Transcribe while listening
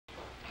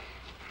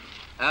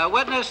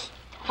Witness,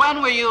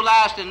 when were you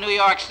last in New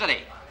York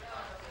City?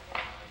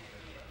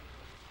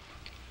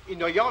 In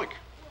New York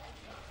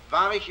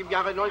war ich im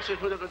Jahre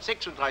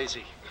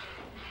 1936.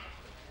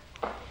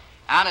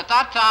 And at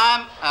that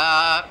time,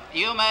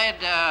 you made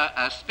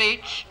a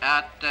speech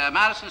at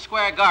Madison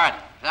Square Garden.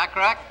 Is that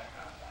correct?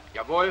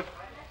 Jawohl.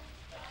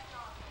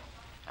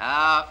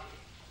 That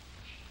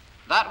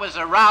was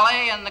a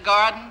rally in the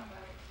garden?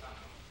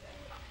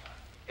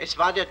 Es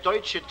war der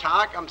Deutsche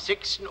Tag am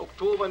 6.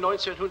 Oktober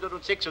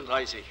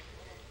 1936.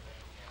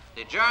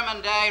 The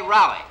German Day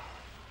Rally,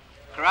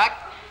 correct?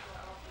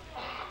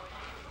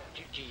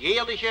 Die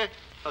jährliche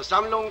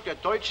Versammlung der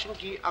Deutschen,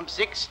 die am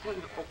 6.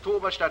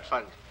 Oktober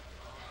stattfand.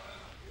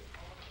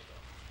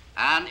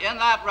 And in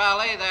that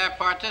rally there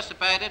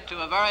participated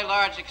to a very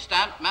large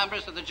extent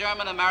members of the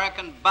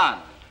German-American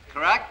Bund,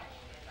 correct?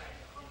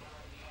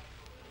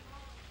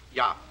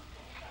 Ja.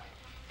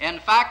 In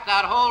fact,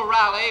 that whole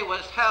rally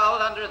was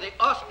held under the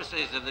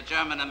auspices of the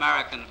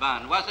German-American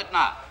Bund, was it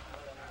not?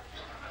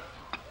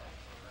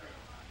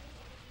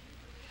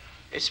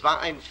 Es war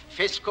ein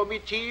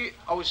Festkomitee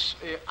aus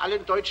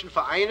allen deutschen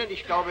Vereinen.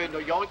 Ich glaube, New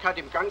York hat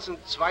im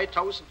Ganzen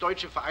 2000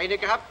 deutsche Vereine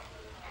gehabt.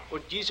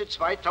 Und diese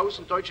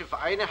 2000 deutsche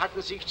Vereine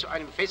hatten sich zu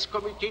einem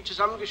Festkomitee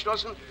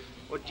zusammengeschlossen.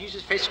 Und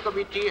dieses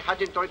Festkomitee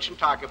hat den Deutschen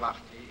Tag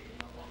gemacht.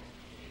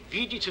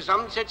 Wie die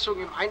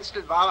Zusammensetzung im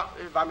Einzelnen war,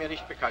 war mir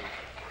nicht bekannt.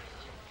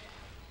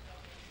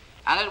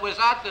 And it was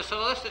at the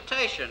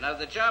solicitation of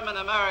the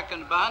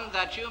German-American Bund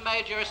that you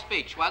made your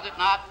speech, was it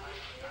not?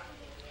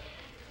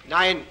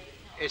 Nein,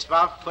 es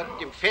war von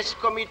dem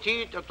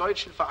Festkomitee der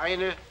deutschen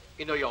Vereine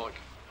in New York.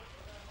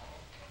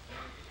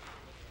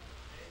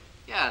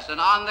 Yes, and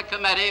on the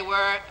committee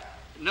were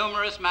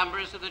numerous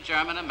members of the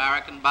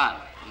German-American Bund.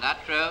 Isn't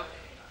that true?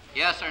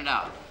 Yes or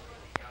no?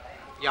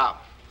 Ja.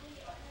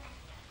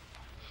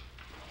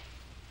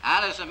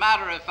 And as a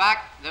matter of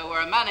fact, there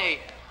were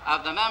many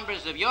of the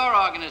members of your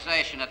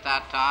organization at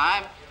that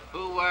time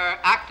who were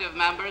active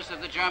members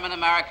of the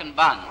German-American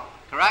Bund,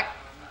 correct?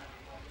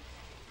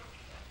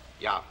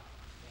 Ja.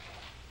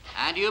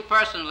 And you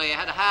personally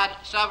had had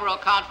several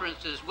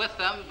conferences with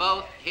them,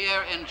 both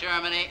here in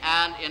Germany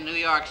and in New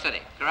York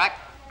City, correct?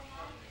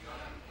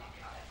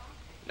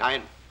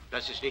 Nein,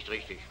 das ist nicht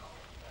richtig.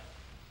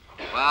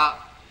 Well,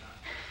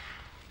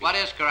 what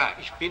is correct?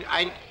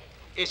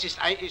 Es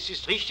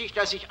ist richtig,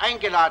 dass ich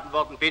eingeladen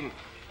worden bin,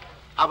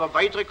 aber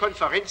weitere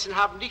Konferenzen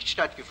haben nicht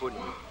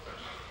stattgefunden.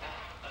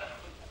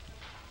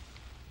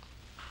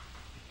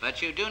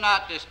 But you do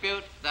not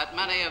dispute that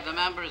many of the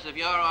members of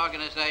your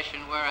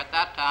organization were at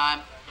that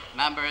time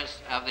members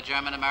of the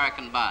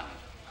German-American Bund.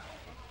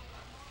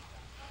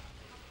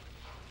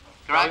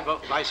 Correct?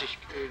 Darüber weiß ich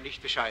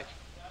nicht Bescheid.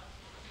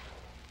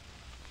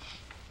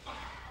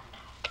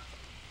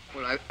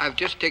 Well, I've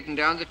just taken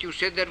down that you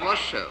said that was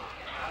so.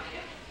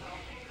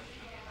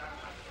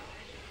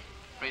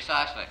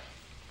 Precisely.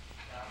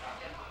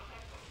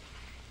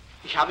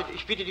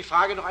 Ich bitte die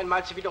Frage noch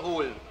einmal zu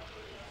wiederholen.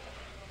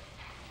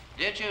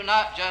 Did you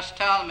not just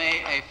tell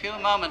me a few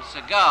moments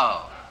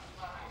ago,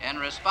 in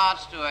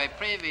response to a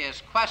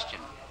previous question,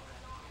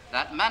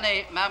 that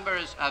many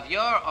members of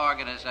your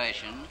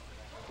organization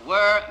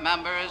were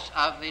members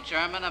of the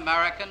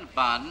German-American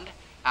Bund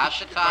at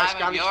the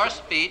time of your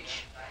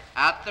speech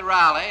at the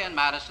rally in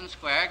Madison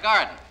Square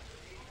Garden?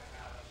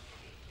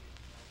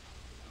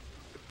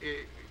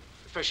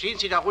 Verstehen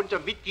Sie darunter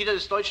Mitglieder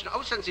des Deutschen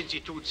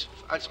Auslandsinstituts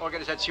als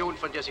Organisation,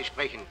 von der Sie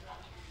sprechen?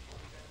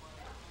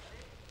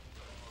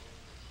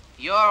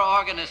 Your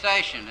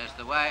organization is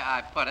the way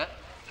I put it.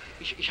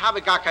 Ich habe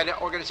gar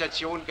keine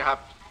Organisation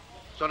gehabt,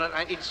 sondern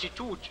ein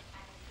Institut.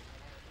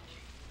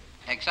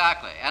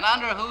 Exactly. And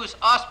under whose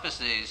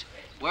auspices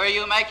were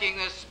you making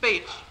this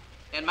speech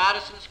in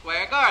Madison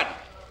Square Garden?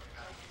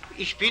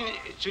 Ich bin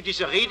zu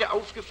dieser Rede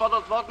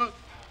aufgefordert worden,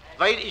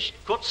 weil ich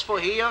kurz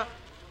vorher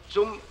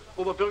zum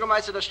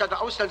Oberbürgermeister der Stadt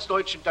der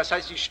Auslandsdeutschen, das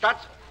heißt die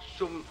Stadt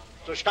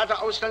zur Stadt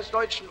der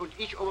Auslandsdeutschen und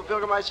ich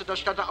Oberbürgermeister der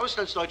Stadt der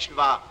Auslandsdeutschen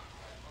war.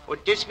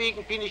 Und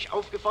deswegen bin ich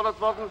aufgefordert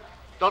worden,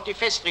 dort die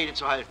Festrede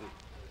zu halten.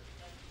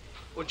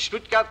 Und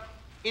Stuttgart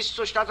ist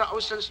zur Stadt der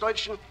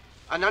Auslandsdeutschen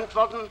ernannt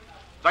worden,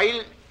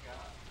 weil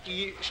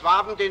die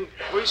Schwaben den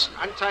größten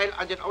Anteil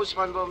an den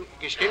Auswanderern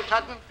gestemmt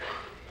hatten.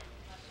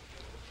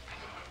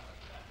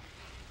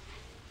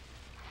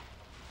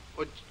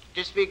 Und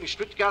deswegen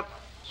Stuttgart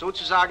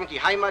sozusagen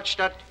die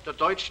Heimatstadt der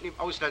Deutschen im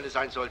Auslande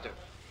sein sollte.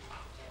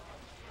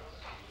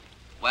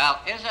 Well,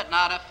 is it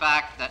not a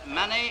fact that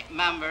many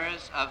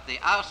members of the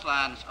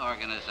Auslands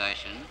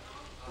organization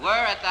were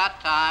at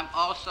that time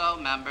also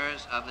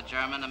members of the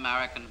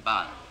German-American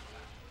Bund?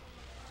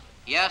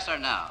 Yes or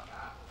no?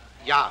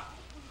 Ja.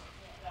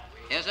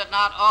 Is it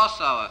not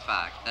also a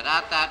fact that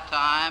at that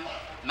time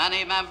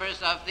many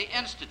members of the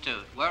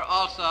Institute were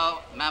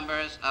also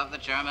members of the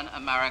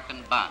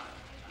German-American Bund?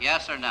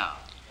 Yes or no?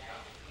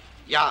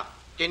 Ja,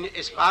 denn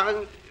es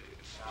waren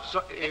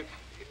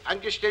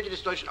Angestellte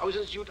des Deutschen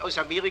Auslandsinstituts aus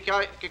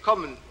Amerika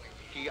gekommen,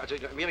 die also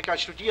in Amerika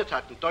studiert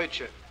hatten,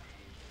 Deutsche.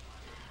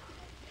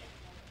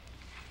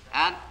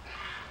 And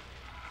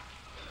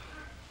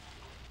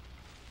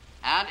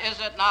is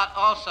it not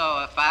also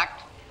a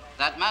fact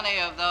that many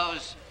of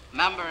those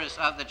members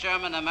of the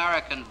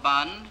German-American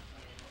Bund,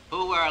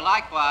 who were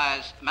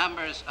likewise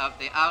members of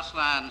the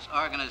Auslands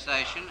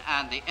Organization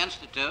and the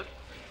Institute,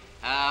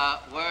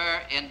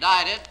 were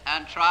indicted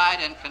and tried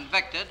and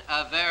convicted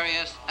of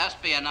various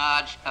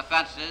espionage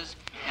offenses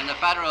in the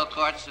federal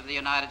courts of the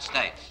United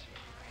States?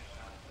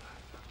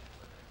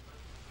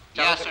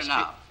 Yes or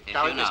no? If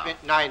you know.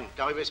 Nein,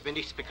 darüber ist mir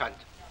nichts bekannt.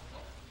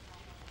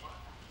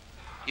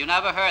 You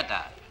never heard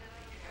that?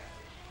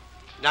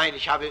 Nein,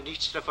 ich habe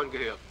nichts davon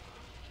gehört.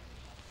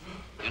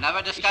 You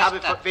never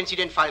discussed that? Wenn Sie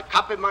den Fall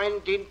Kappe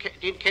meinen, den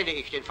kenne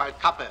ich, den Fall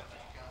Kappe.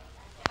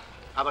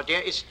 Aber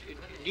der ist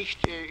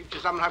nicht im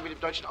Zusammenhang mit dem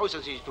Deutschen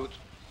Auslandsinstitut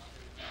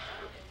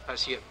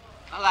passiert.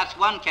 Well, that's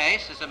one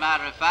case, as a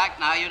matter of fact.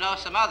 Now, you know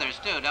some others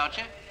too, don't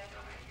you?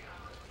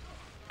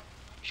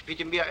 Ich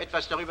bitte mir,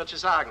 etwas darüber zu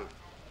sagen.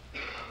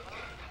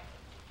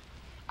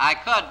 I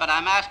could, but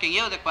I'm asking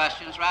you the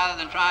questions rather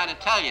than trying to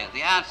tell you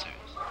the answers.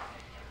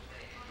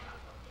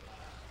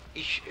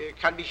 Ich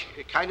kann mich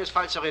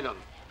keinesfalls erinnern.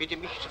 Bitte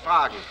mich zu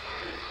fragen.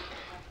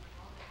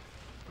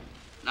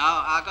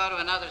 Now, I'll go to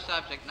another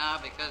subject now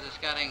because it's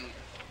getting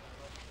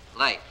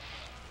late.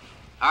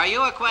 Are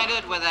you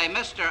acquainted with a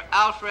Mr.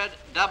 Alfred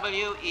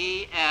Weininger?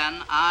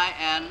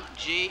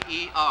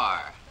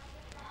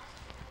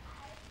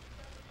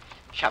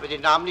 Ich habe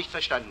den Namen nicht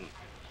verstanden.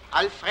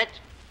 Alfred?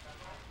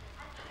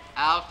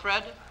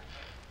 Alfred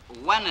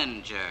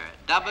Weininger,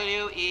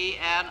 Weininger,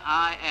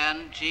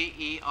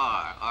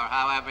 or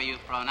however you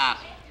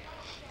pronounce it.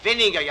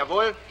 Weininger,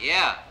 jawohl.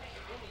 Yeah.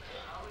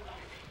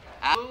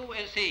 And who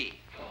is he?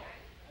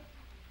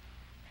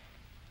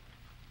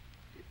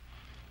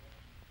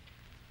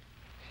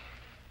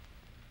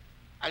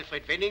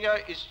 Alfred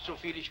Weininger ist,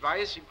 soviel ich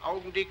weiß, im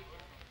Augenblick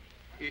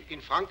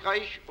in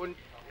Frankreich und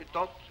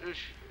dort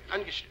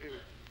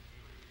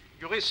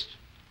Jurist.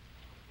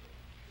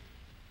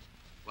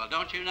 Well,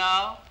 don't you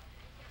know?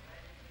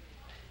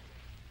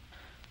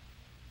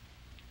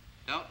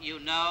 Don't you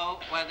know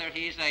whether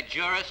he's a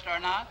jurist or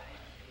not?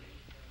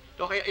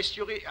 Doch er ist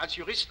als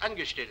Jurist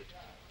angestellt.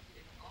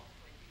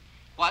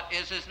 What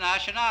is his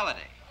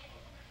nationality?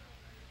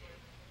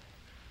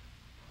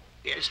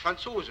 Er ist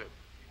Franzose.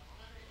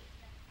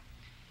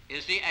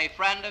 Is he a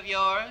friend of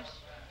yours?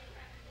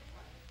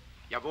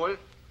 Jawohl.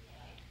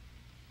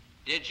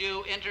 Did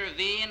you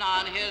intervene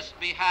on his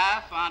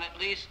behalf on at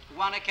least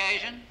one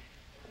occasion?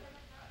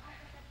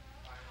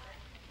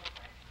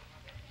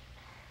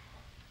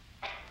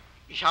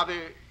 Ich habe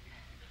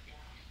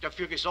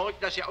dafür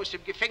gesorgt, dass er aus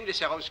dem Gefängnis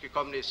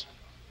herausgekommen ist.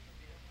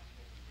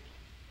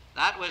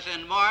 That was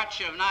in March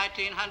of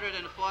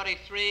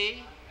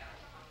 1943.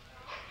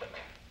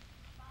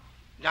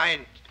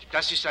 Nein,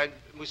 das ist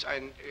muss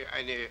ein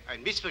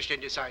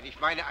Missverständnis sein. Ich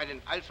meine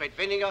einen Alfred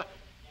Weininger,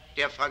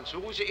 der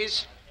Franzose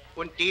ist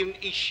und dem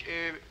ich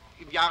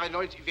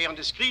während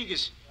des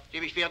Krieges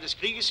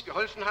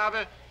geholfen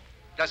habe,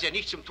 dass er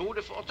nicht zum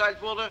Tode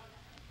verurteilt wurde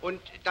und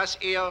dass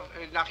er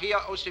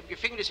nachher aus dem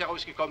Gefängnis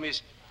herausgekommen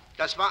ist.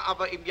 Das war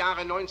aber im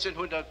Jahre in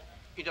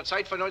der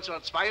Zeit von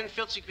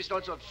 1942 bis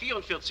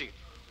 1944.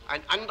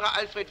 Ein anderer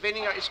Alfred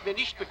Weininger ist mir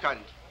nicht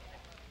bekannt.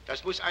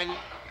 Das muss ein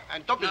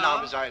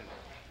Doppelname sein.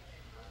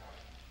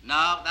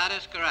 No, that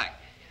is correct.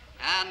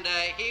 And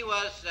he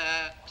was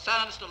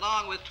sentenced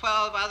along with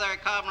 12 other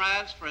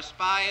comrades for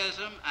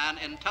spyism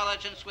and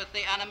intelligence with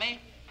the enemy?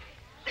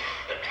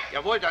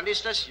 Jawohl, dann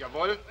ist das,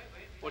 jawohl.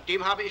 Und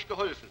dem habe ich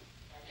geholfen.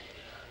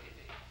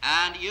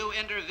 And you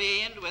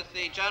intervened with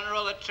the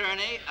General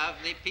Attorney of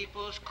the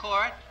People's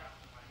Court?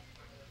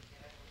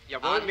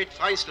 Jawohl, mit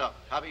Freisler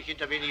habe ich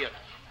interveniert.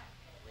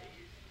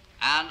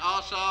 And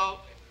also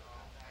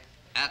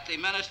at the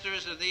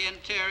Ministers of the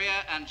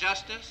Interior and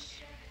Justice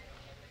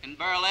in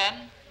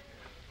Berlin?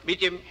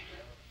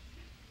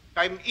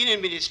 Beim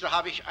Innenminister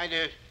habe ich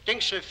eine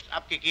Denkschrift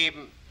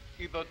abgegeben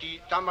über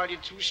die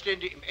damaligen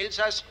Zustände im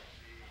Elsass,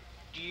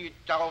 die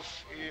darauf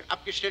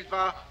abgestellt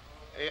war,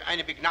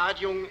 eine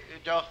Begnadigung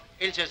der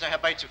Elsässer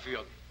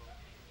herbeizuführen.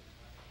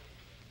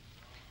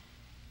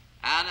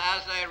 And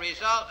as a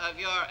result of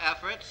your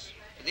efforts,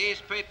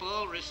 these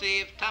people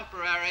received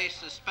temporary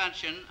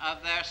suspension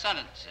of their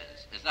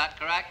sentences. Is that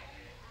correct?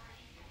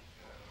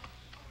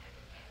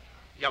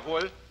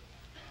 Jawohl.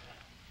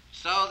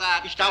 So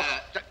that, ich darf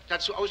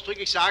dazu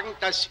ausdrücklich sagen,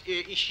 dass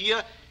ich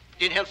hier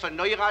den Herrn von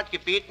Neurath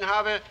gebeten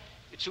habe,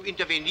 zu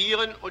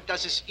intervenieren und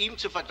dass es ihm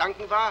zu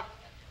verdanken war,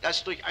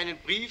 dass durch einen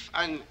Brief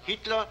an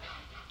Hitler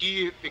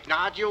die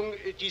Begnadigung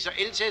dieser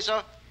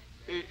Elsässer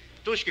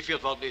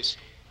durchgeführt worden ist.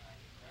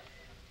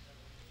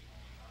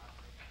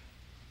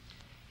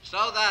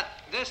 So that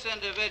this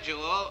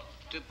individual,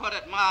 to put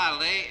it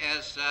mildly,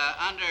 is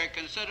under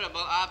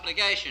considerable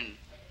obligation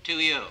to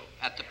you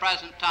at the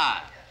present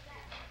time,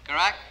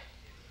 correct?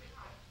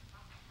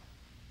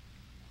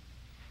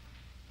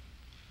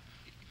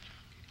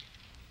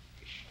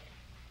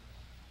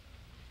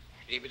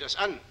 Ich nehme das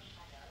an.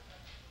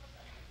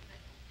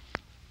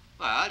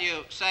 Well,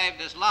 you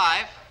saved his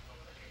life,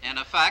 in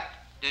effect,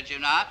 did you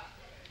not?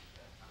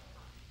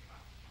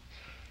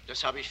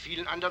 Das habe ich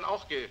vielen anderen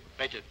auch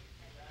gerettet.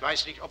 Ich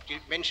weiß nicht, ob die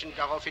Menschen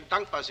daraufhin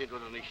dankbar sind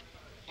oder nicht.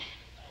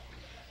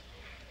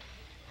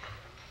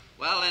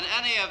 Well, in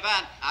any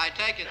event, I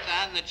take it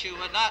then that you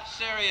would not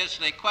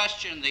seriously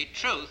question the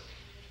truth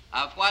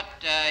of what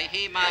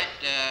he might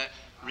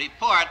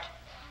report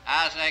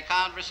as a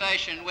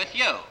conversation with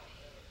you,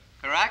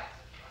 correct?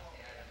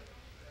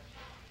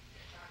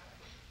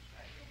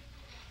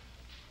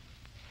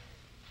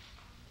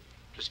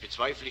 Das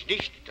bezweifle ich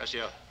nicht, dass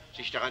er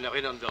sich daran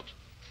erinnern wird.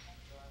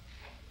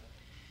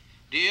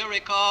 Do you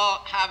recall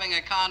having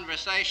a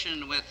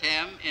conversation with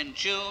him in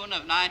June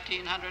of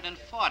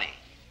 1940?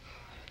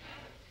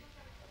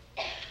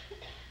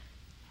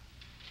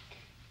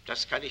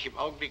 Das kann ich im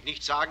Augenblick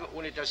nicht sagen,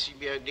 ohne dass Sie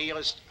mir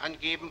Näheres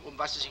angeben, um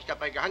was es sich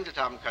dabei gehandelt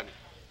haben kann.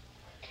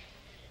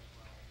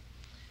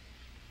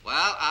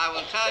 Well, I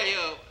will tell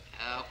you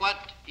what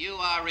you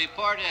are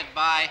reported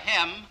by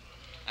him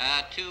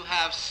to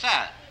have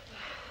said.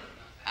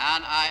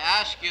 And I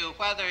ask you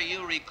whether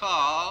you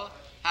recall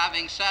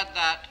having said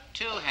that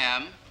to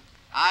him,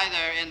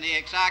 either in the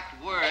exact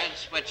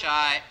words which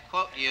I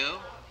quote you,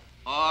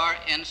 or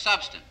in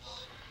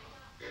substance.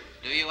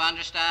 Do you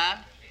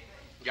understand?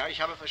 Ja,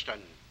 ich habe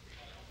verstanden.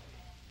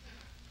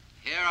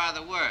 Here are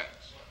the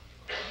words.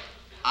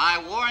 I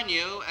warn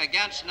you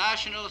against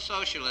National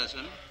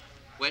Socialism,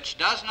 which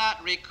does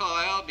not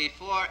recoil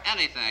before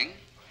anything,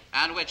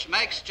 and which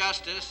makes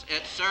justice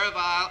its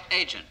servile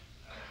agent.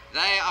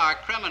 They are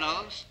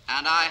criminals,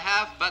 and I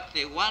have but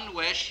the one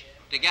wish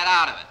to get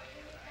out of it.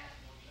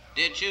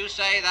 Did you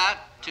say that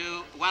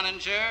to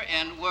Wenninger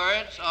in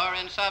words or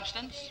in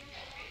substance?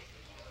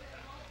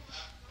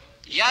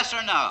 Yes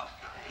or no?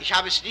 Ich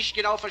habe es nicht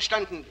genau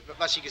verstanden,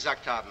 was Sie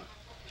gesagt haben.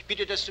 Ich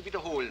bitte, das zu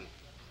wiederholen.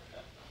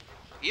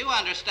 You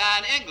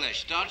understand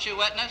English, don't you,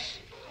 witness?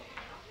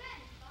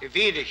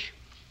 Wenig.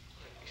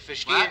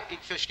 Ich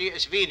verstehe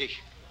es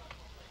wenig.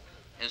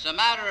 As a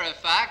matter of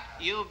fact,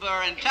 you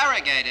were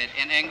interrogated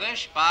in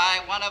English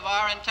by one of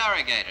our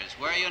interrogators,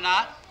 were you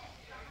not?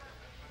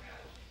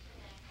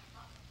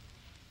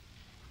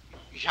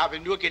 Ich habe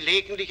nur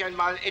gelegentlich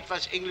einmal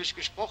etwas Englisch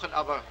gesprochen,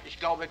 aber ich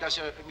glaube, dass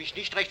er mich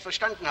nicht recht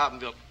verstanden haben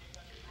wird.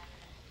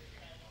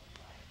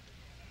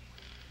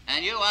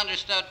 And you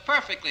understood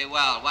perfectly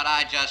well what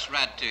I just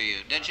read to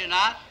you, did you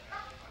not?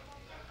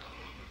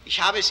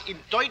 Ich habe es im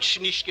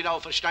Deutschen nicht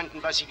genau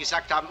verstanden, was Sie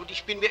gesagt haben, und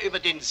ich bin mir über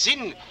den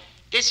Sinn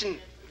dessen,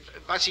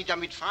 was Sie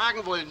damit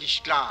fragen wollen,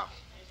 nicht klar.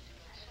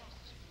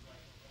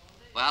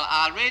 Well,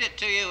 I'll read it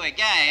to you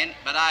again,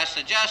 but I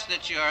suggest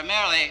that you are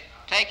merely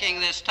taking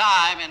this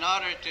time in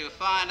order to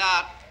find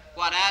out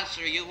what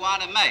answer you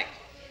want to make.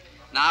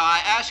 Now,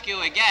 I ask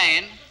you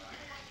again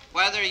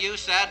whether you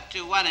said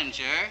to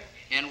Wenninger,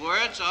 in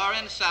words or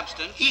in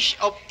substance,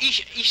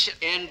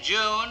 in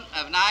June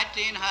of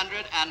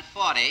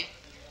 1940,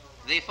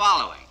 the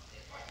following.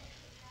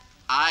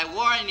 I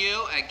warn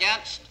you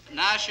against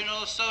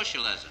National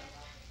Socialism,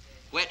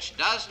 which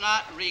does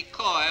not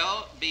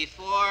recoil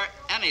before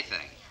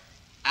anything,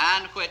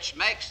 and which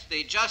makes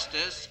the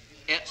justice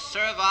its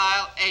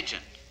servile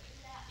agent.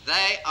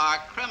 They are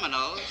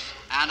criminals,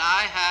 and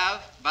I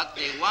have but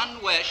the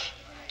one wish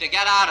to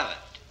get out of it.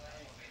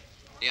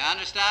 Do you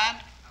understand?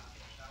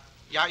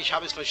 Ja, ich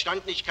habe es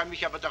verstanden, ich kann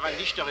mich aber daran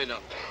nicht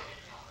erinnern.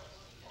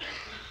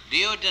 Do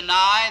you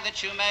deny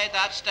that you made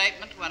that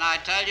statement when I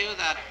tell you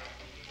that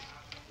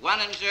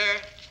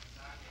Wenninger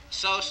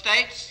so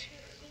states?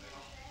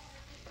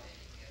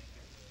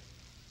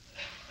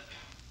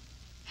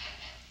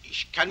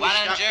 Ich kann mich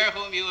Wenninger,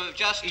 whom you have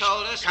just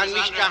told us, is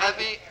under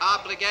heavy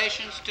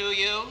obligations to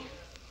you.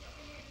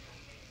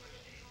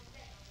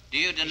 Do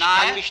you Ich deny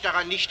kann it? mich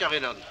daran nicht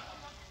erinnern.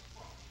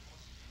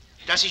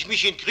 Dass ich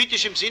mich in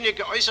kritischem Sinne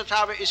geäußert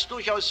habe, ist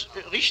durchaus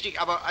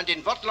richtig, aber an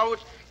den Wortlaut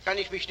kann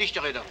ich mich nicht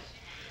erinnern.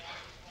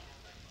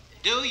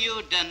 Do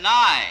you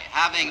deny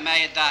having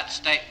made that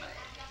statement?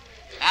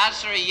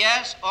 Answer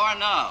yes or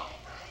no.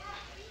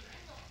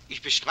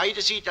 Ich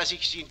bestreite Sie, dass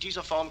ich sie in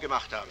dieser Form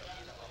gemacht habe.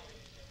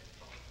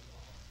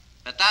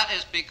 But that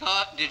is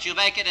because, did you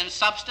make it in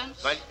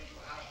substance? Weil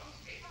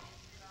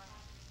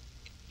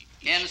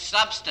In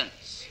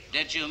substance,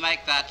 did you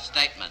make that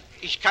statement?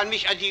 ich kann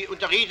mich an die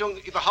Unterredung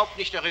überhaupt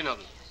nicht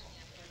erinnern.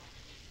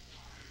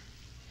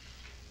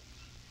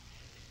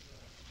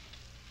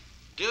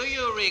 Do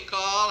you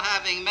recall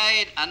having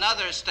made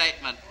another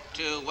statement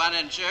to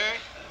Wenninger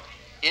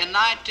in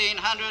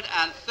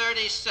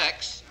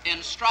 1936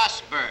 in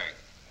Strasbourg?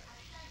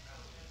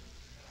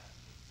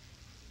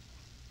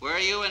 Were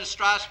you in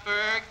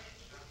Strasbourg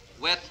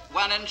with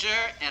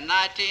Wenninger in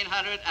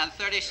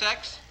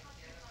 1936?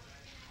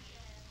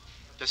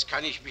 Das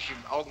kann ich mich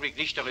im Augenblick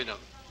nicht erinnern.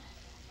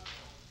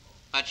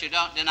 But you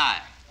don't deny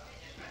it.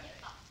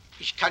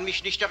 Ich kann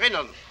mich nicht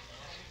erinnern.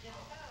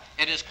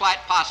 It is quite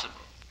possible.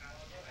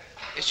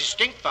 Es ist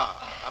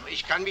denkbar, aber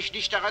ich kann mich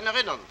nicht daran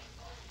erinnern.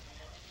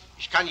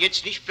 Ich kann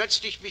jetzt nicht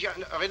plötzlich mich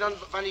erinnern,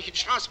 wann ich in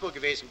Straßburg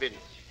gewesen bin.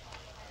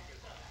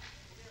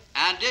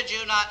 And did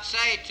you not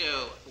say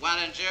to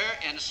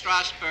Wenninger in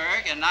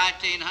Strasbourg in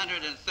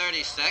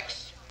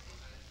 1936,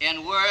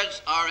 in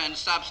words or in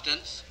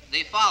substance,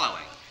 the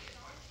following?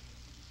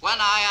 when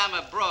I am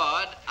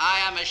abroad, I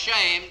am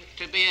ashamed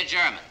to be a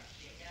German.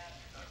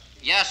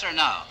 Yes or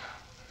no?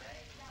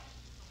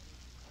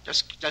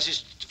 Das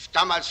ist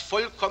damals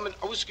vollkommen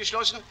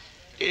ausgeschlossen,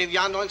 denn im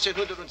Jahr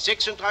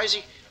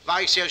 1936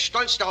 war ich sehr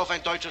stolz darauf,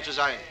 ein Deutscher zu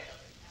sein.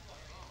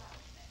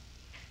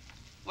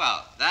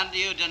 Well, then do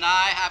you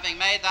deny having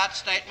made that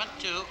statement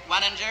to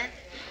Wenninger?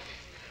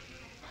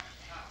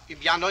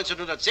 Im Jahr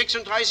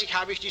 1936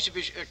 habe ich diese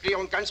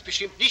Erklärung ganz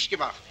bestimmt nicht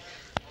gemacht.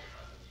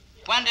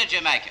 When did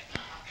you make it?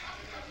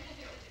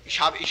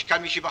 Ich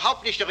kann mich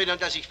überhaupt nicht erinnern,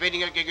 dass ich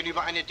Wenninger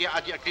gegenüber eine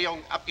derartige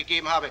Erklärung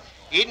abgegeben habe.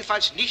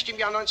 Jedenfalls nicht im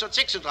Jahr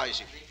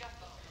 1936.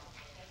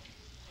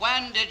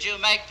 When did you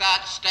make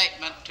that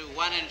statement to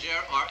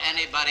Wenninger or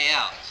anybody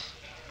else?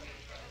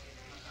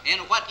 In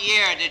what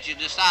year did you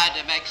decide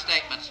to make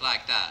statements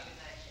like that?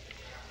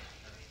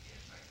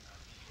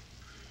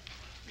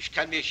 Ich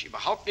kann mich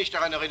überhaupt nicht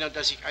daran erinnern,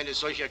 dass ich eine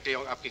solche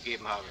Erklärung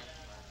abgegeben habe.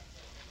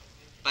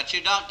 But you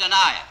don't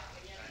deny it.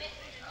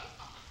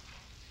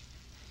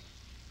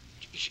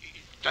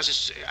 Dass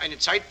es einen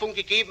Zeitpunkt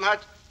gegeben hat,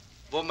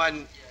 wo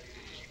man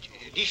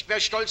nicht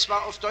mehr stolz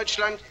war auf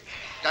Deutschland,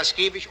 das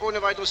gebe ich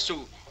ohne weiteres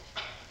zu.